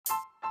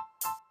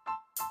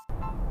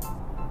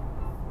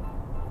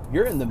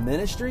you're in the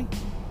ministry,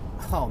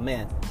 oh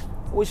man,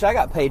 I wish I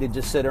got paid to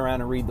just sit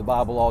around and read the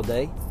Bible all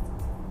day.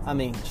 I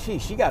mean,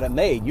 sheesh, you got it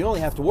made. You only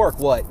have to work,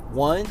 what,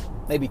 1,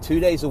 maybe 2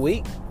 days a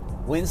week?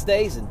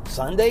 Wednesdays and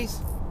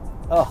Sundays?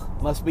 Oh,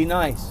 must be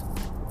nice.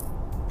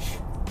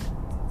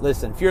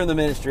 Listen, if you're in the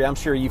ministry, I'm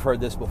sure you've heard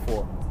this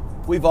before.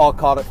 We've all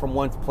caught it from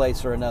one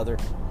place or another.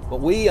 But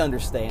we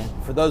understand,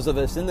 for those of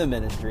us in the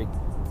ministry,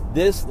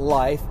 this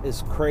life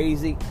is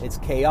crazy, it's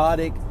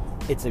chaotic,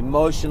 it's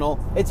emotional,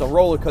 it's a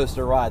roller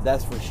coaster ride,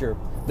 that's for sure.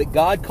 But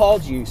God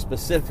called you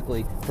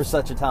specifically for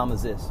such a time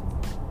as this.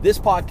 This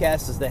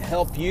podcast is to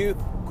help you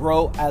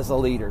grow as a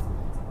leader,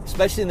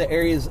 especially in the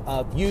areas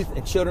of youth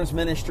and children's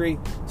ministry,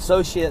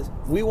 associates.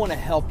 We want to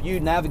help you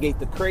navigate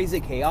the crazy,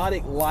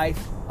 chaotic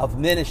life of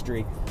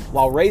ministry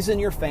while raising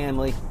your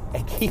family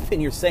and keeping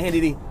your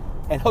sanity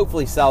and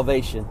hopefully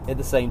salvation at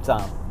the same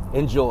time.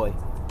 Enjoy.